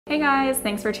Hey guys,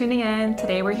 thanks for tuning in.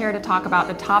 Today we're here to talk about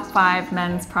the top 5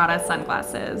 men's Prada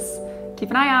sunglasses. Keep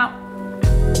an eye out.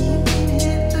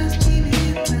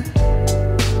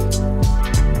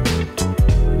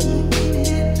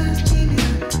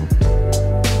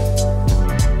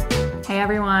 Hey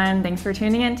everyone, thanks for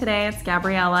tuning in today. It's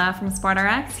Gabriela from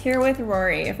SportRx here with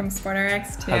Rory from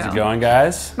SportRx too. How's it going,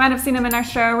 guys? Might have seen him in our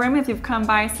showroom if you've come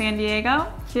by San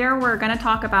Diego. Here we're going to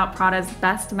talk about Prada's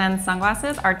best men's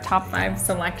sunglasses, our top 5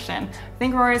 selection. I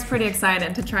think Rory's pretty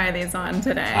excited to try these on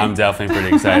today. I'm definitely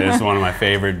pretty excited. It's one of my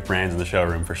favorite brands in the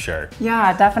showroom for sure.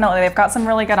 Yeah, definitely. They've got some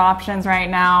really good options right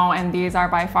now, and these are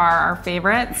by far our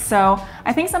favorites. So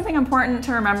I think something important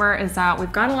to remember is that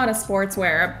we've got a lot of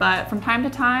sportswear, but from time to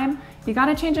time, you got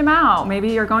to change them out. Maybe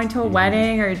you're going to a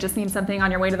wedding or you just need something on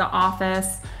your way to the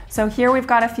office. So here we've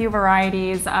got a few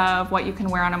varieties of what you can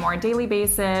wear on a more daily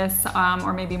basis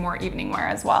or maybe more evening wear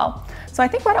as well. So I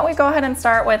think why don't we go ahead and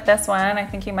start with this one. I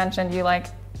think you mentioned you like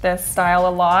this style a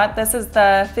lot. This is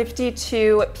the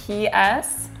 52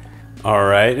 PS. All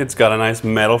right, it's got a nice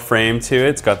metal frame to it.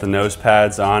 It's got the nose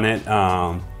pads on it.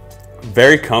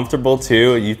 Very comfortable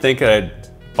too. You think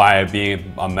by it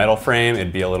being a metal frame,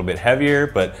 it'd be a little bit heavier,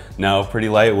 but no, pretty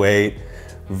lightweight.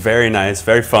 Very nice,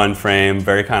 very fun frame,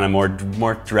 very kind of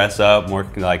more dress up, more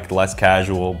like less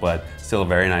casual, but still a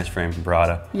very nice frame from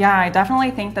Prada. Yeah, I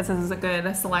definitely think this is a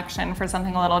good selection for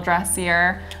something a little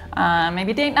dressier.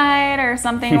 Maybe date night or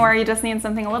something where you just need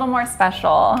something a little more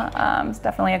special. It's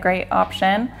definitely a great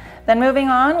option. Then moving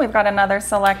on, we've got another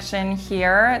selection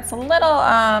here. It's a little,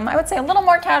 I would say a little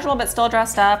more casual, but still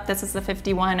dressed up. This is the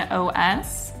 51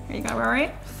 OS. Here you go,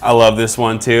 Rory. I love this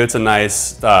one too. It's a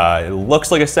nice, it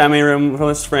looks like a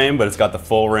semi-rimless frame, but it's got the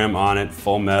full rim on it,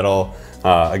 full metal.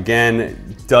 Again,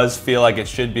 it does feel like it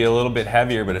should be a little bit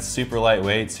heavier, but it's super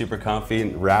lightweight, super comfy,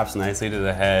 and wraps nicely to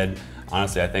the head.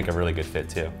 Honestly, I think a really good fit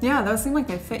too. Yeah, those seem like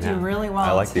they fit you really well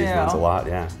I like too. these ones a lot,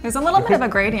 yeah. There's a little bit of a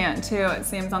gradient too, it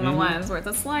seems, on the lens, where it's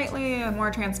a slightly more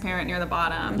transparent near the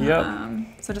bottom.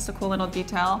 Yep. So just a cool little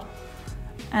detail.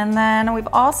 And then we've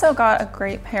also got a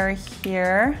great pair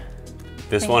here.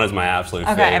 This one is my absolute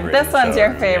Okay, favorite. this one's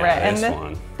your favorite. Yeah,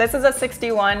 and this is a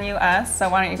 61 US, so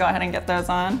why don't you go ahead and get those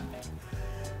on?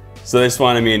 So this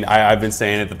one, I mean, I've been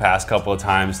saying it the past couple of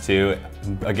times too.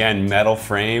 Again, metal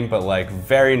frame, but like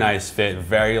very nice fit,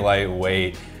 very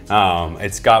lightweight.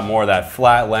 It's got more of that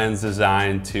flat lens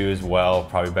design too as well,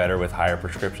 probably better with higher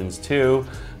prescriptions too.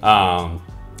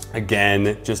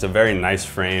 Again, just a very nice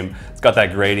frame. It's got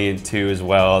that gradient too as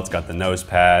well. It's got the nose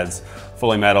pads,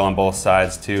 fully metal on both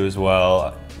sides too as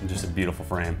well. Just a beautiful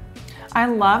frame. I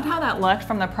loved how that looked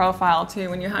from the profile too.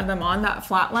 When you had them on, that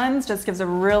flat lens just gives a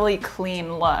really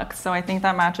clean look. So I think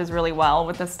that matches really well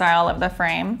with the style of the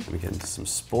frame. We get into some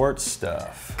sports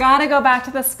stuff. Gotta go back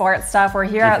to the sports stuff. We're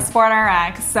here at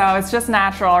SportRx, so it's just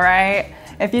natural, right?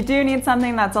 If you do need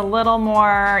something that's a little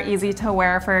more easy to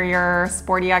wear for your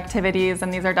sporty activities, then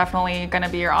these are definitely gonna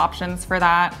be your options for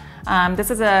that.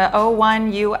 This is a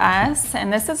 01 US,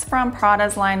 and this is from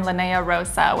Prada's line Linea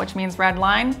Rossa, which means red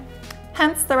line,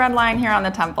 hence the red line here on the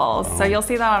temples. So you'll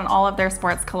see that on all of their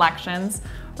sports collections.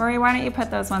 Rory, why don't you put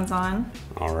those ones on?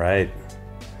 All right.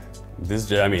 This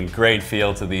is, I mean, great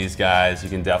feel to these guys. You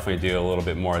can definitely do a little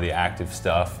bit more of the active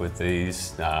stuff with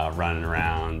these, running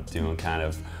around, doing kind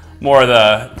of more of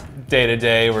the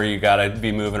day-to-day where you gotta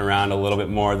be moving around a little bit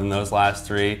more than those last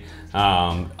 3.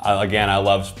 Again, I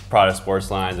love Prada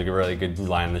sports lines. Like a really good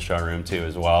line in the showroom too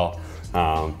as well.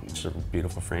 It's a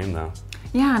beautiful frame though.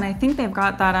 Yeah, and I think they've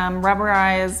got that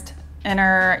rubberized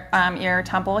inner ear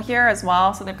temple here as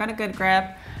well. So they've got a good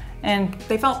grip, and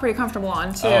they felt pretty comfortable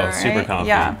on too, right? Super comfy.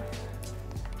 Yeah.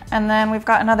 And then we've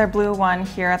got another blue one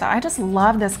here that I just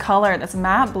love this color. This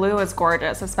matte blue is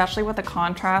gorgeous, especially with the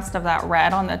contrast of that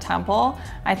red on the temple.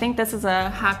 I think this is a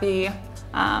happy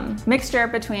mixture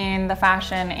between the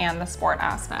fashion and the sport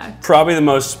aspect. Probably the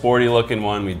most sporty looking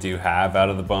one we do have out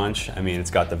of the bunch. I mean, it's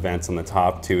got the vents on the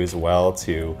top too as well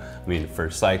too. I mean, for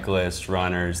cyclists,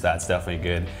 runners, that's definitely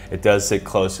good. It does sit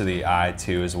close to the eye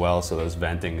too as well, so those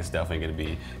venting is definitely gonna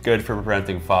be good for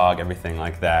preventing fog, everything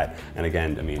like that. And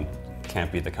again, I mean,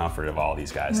 can't beat the comfort of all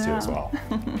these guys too as well.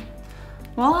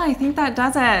 Well, I think that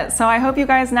does it. So I hope you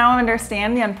guys now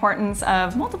understand the importance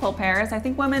of multiple pairs. I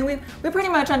think women, we pretty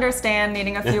much understand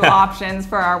needing a few options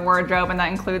for our wardrobe, and that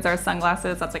includes our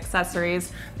sunglasses, that's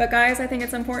accessories. But guys, I think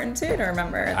it's important too to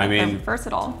remember that they're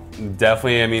versatile.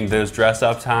 Definitely, I mean, those dress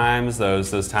up times, those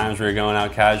times where you're going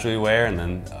out casually wear, and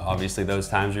then obviously those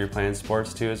times where you're playing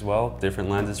sports too as well. Different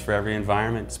lenses for every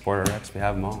environment. SportRx, we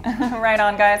have them all. Right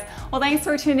on, guys. Well, thanks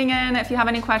for tuning in. If you have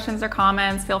any questions or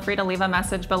comments, feel free to leave a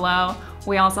message below.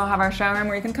 We also have our showroom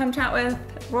where you can come chat with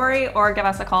Rory or give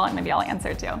us a call and maybe I'll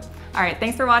answer too. All right,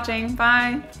 thanks for watching.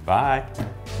 Bye.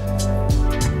 Bye.